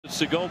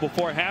to go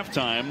before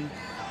halftime.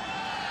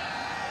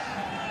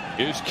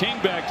 Is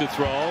King back to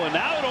throw, and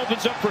now it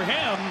opens up for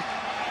him.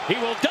 He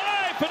will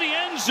dive for the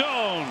end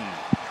zone.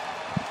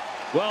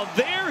 Well,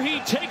 there he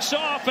takes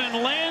off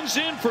and lands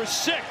in for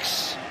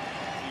 6.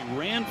 He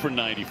ran for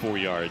 94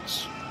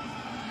 yards.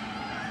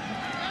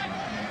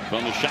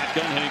 From the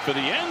shotgun, heading for the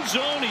end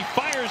zone. He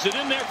fires it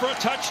in there for a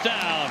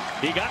touchdown.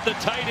 He got the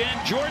tight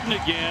end, Jordan,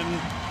 again,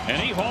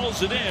 and he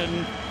hauls it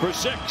in for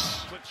 6.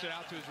 Flips it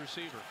out to his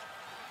receiver.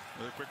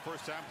 Another quick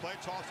first down play.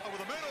 Toss over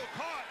the middle.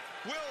 Caught.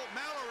 Will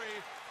Mallory.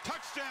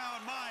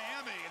 Touchdown,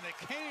 Miami. And the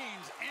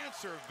Canes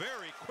answer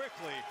very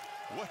quickly.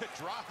 What a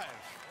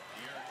drive.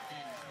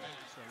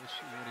 So let's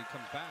see when he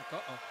comes back.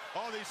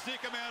 Oh, they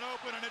sneak a man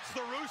open, and it's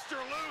the rooster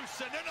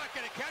loose, and they're not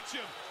going to catch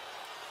him.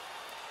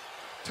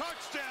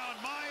 Touchdown,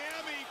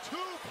 Miami. 2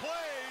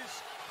 plays,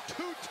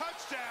 2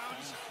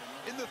 touchdowns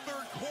in the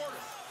third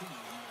quarter.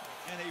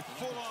 And a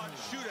full-on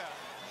shootout.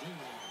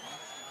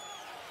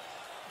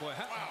 Boy,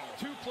 wow.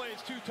 2 plays,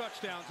 2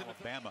 touchdowns in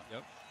Alabama.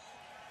 Yep.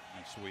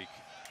 Next week.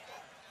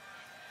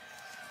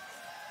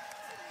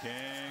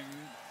 King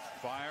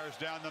fires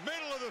down the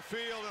middle of the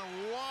field,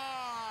 and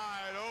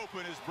wide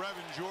open is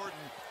Brevin Jordan.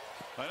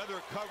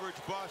 Another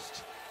coverage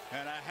bust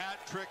and a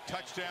hat-trick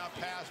touchdown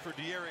pass for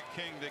D'Eriq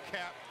King to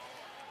cap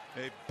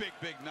a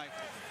big night.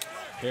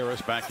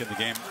 Harris back in the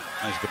game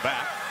as the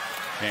back.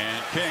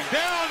 And King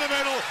down the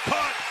middle,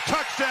 caught,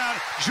 touchdown,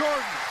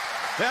 Jordan.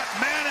 That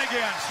man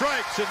again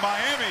strikes, and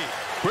Miami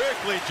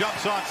quickly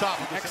jumps on top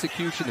of the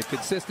execution, the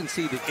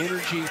consistency, the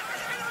energy.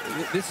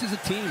 This is a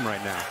team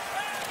right now.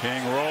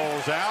 King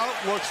rolls out,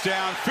 looks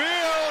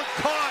downfield,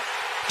 caught,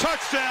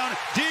 touchdown,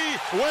 D.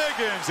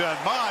 Wiggins, and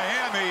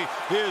Miami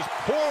is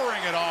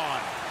pouring it on.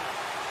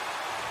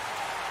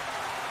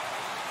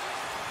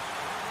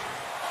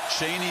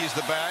 Chaney is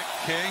the back.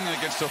 King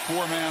against a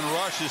 4-man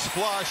rush is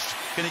flushed.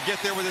 Can he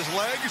get there with his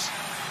legs?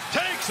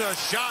 Takes a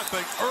shot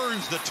but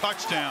earns the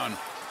touchdown.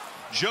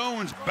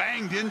 Jones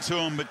banged into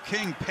him, but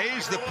King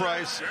pays the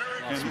price.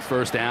 Some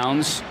first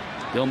downs.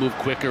 They'll move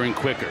quicker and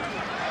quicker.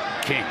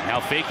 King now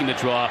faking the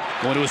draw,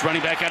 going to his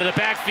running back out of the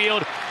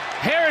backfield.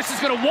 Harris is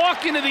going to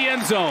walk into the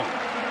end zone.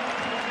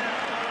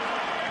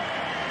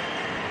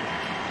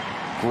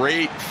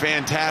 Great,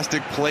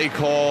 fantastic play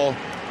call.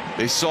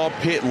 They saw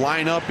Pitt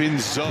line up in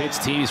zone. Pitt's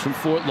team is from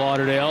Fort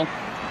Lauderdale.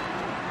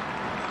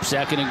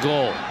 2nd and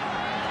goal.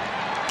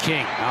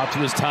 King out to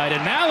his tight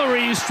end.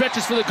 Mallory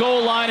stretches for the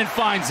goal line and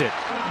finds it.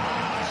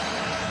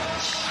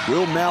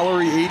 Will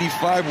Mallory,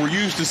 85. We're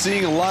used to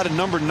seeing a lot of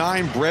number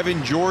 9,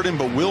 Brevin Jordan,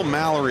 but Will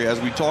Mallory,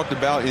 as we talked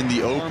about in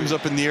the opens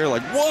up in the air,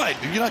 like,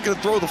 what? You're not going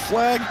to throw the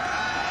flag?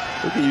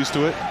 We'll get used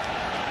to it.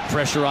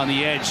 Pressure on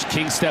the edge.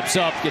 King steps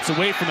up, gets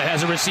away from it,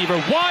 has a receiver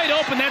wide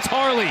open. That's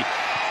Harley.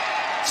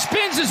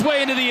 Spins his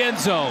way into the end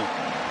zone.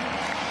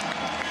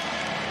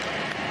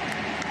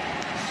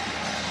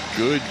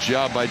 Good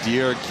job by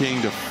D'Eriq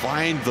King to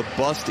find the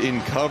bust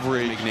in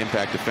coverage. Make an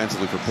impact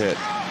defensively for Pitt.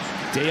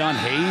 Dayon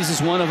Hayes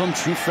is one of them,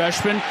 true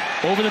freshman.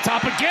 Over the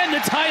top again, the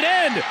tight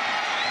end.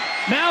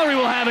 Mallory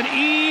will have an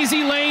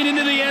easy lane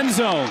into the end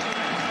zone.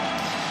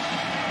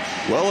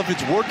 Well, if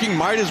it's working,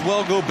 might as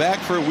well go back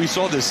for it. We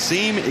saw the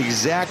same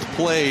exact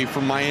play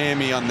from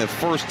Miami on the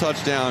first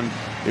touchdown.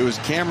 It was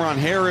Cameron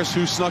Harris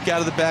who snuck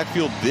out of the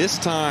backfield. This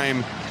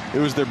time, it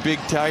was their big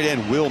tight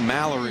end, Will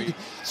Mallory.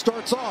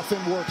 Starts off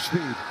in warp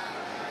speed.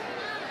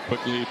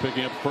 Quickly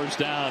picking up first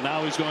down.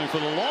 Now he's going for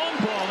the long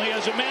ball. He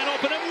has a man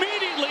open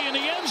immediately in the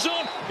end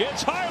zone.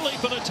 It's Harley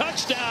for the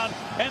touchdown,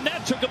 and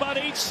that took about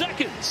 8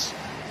 seconds.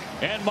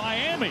 And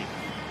Miami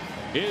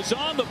is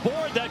on the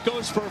board. That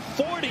goes for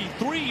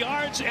 43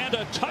 yards and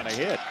a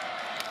touchdown.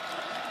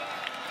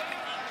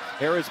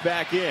 Harris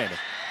back in.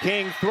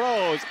 King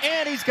throws,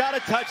 and he's got a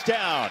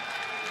touchdown.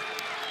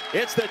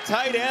 It's the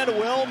tight end,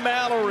 Will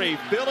Mallory,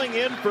 filling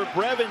in for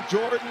Brevin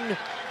Jordan,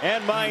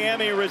 and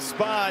Miami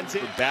responds.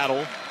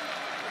 Battle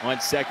on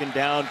 2nd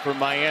down for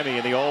Miami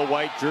in the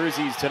all-white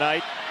jerseys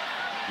tonight.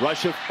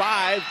 Rush of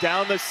 5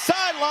 down the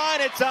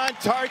sideline. It's on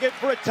target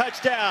for a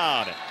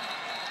touchdown.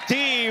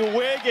 D.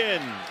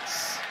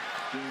 Wiggins.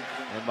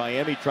 And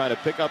Miami trying to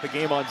pick up a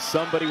game on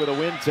somebody with a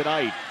win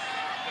tonight.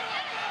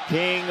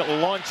 King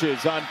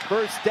launches on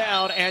first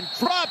down and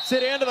drops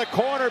it into the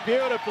corner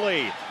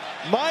beautifully.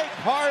 Mike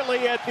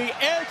Harley at the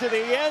edge of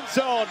the end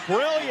zone.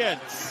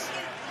 Brilliance.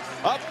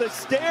 Up the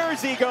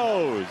stairs he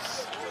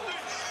goes.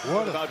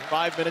 About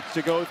 5 minutes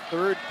to go,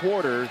 third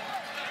quarter,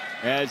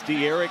 as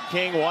D'Eriq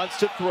King wants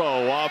to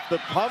throw off the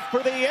pump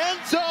for the end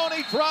zone.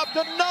 He dropped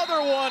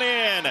another one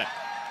in.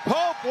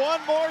 Pope one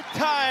more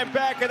time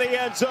back in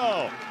the end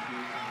zone.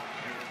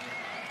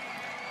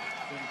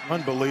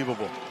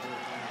 Unbelievable.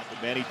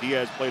 Manny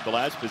Diaz played the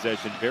last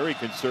possession very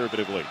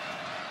conservatively.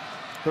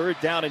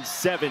 3rd down and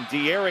 7.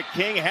 D'Eriq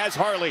King has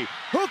Harley,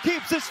 who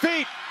keeps his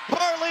feet.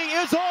 Harley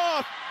is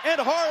off, and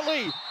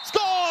Harley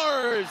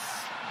scores!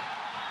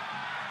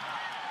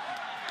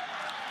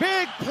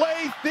 Big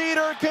play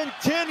theater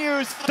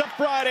continues to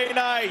Friday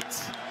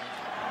night.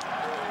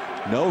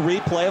 No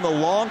replay of the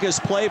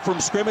longest play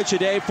from scrimmage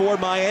today for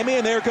Miami,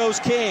 and there goes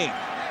King.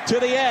 to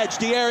the edge.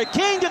 D'Eriq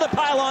King to the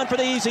pylon for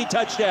the easy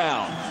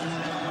touchdown.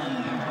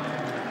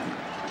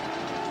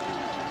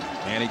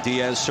 Manny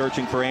Diaz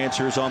searching for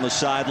answers on the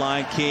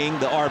sideline. King,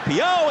 the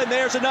RPO, and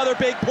there's another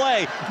big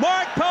play.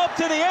 Mark Pope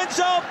to the end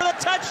zone for the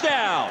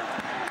touchdown.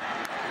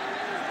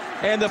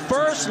 And the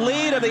first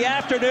lead of the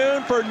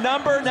afternoon for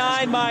number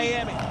 9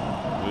 Miami.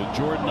 With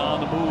Jordan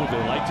on the move,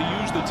 they like to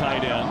use the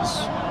tight ends.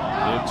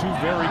 They have 2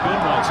 very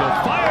good ones.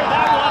 He'll fire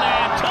that one,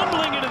 and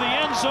tumbling into the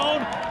end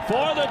zone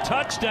for the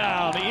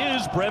touchdown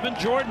is Brevin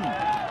Jordan.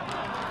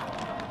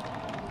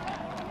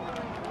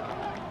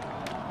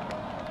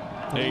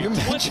 A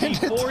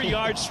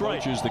 24-yard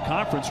strike. The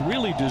conference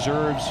really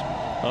deserves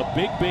a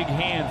big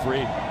hand for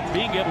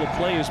being able to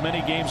play as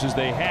many games as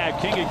they had.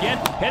 King again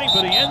heading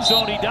for the end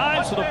zone. He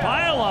dives to the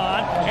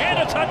pylon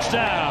and a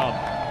touchdown.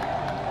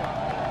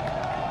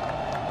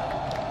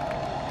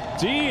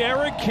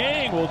 D'Eriq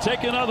King will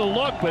take another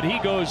look, but he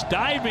goes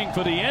diving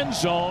for the end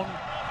zone.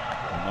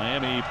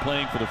 Miami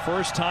playing for the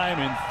first time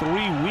in 3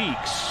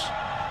 weeks.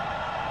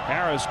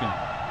 Harris can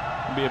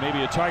be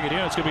maybe a target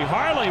here. It's going to be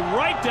Harley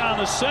right down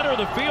the center of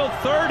the field.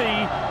 30,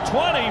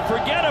 20.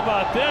 Forget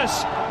about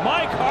this.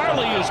 Mike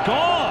Harley is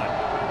gone.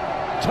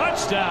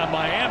 Touchdown,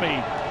 Miami.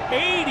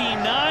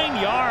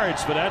 89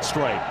 yards for that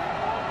strike.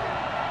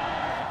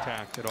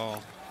 Attacked at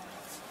all.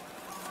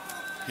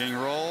 King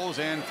rolls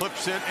and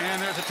flips it,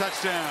 and there's a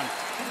touchdown.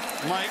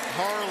 Mike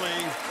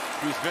Harley,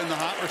 who's been the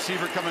hot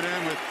receiver coming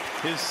in with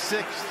his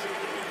 6th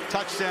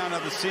touchdown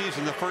of the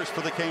season, the first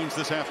for the Canes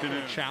this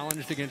afternoon.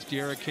 Challenged against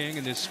D'Eriq King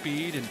and his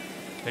speed, and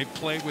they've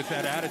played with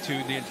that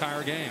attitude the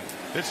entire game.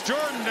 It's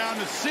Jordan down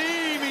the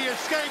seam. He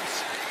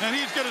escapes, and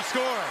he's going to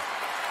score.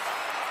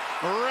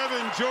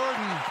 Brevin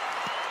Jordan,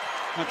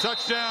 a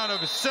touchdown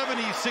of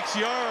 76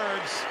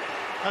 yards.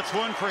 That's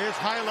one for his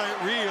highlight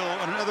reel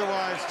on an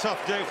otherwise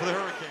tough day for the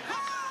Hurricanes.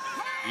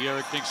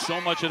 D'Eriq thinks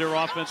so much of their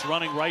offense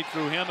running right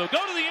through him. They'll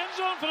go to the end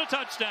zone for the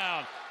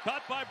touchdown.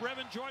 Caught by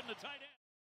Brevin Jordan, the tight end.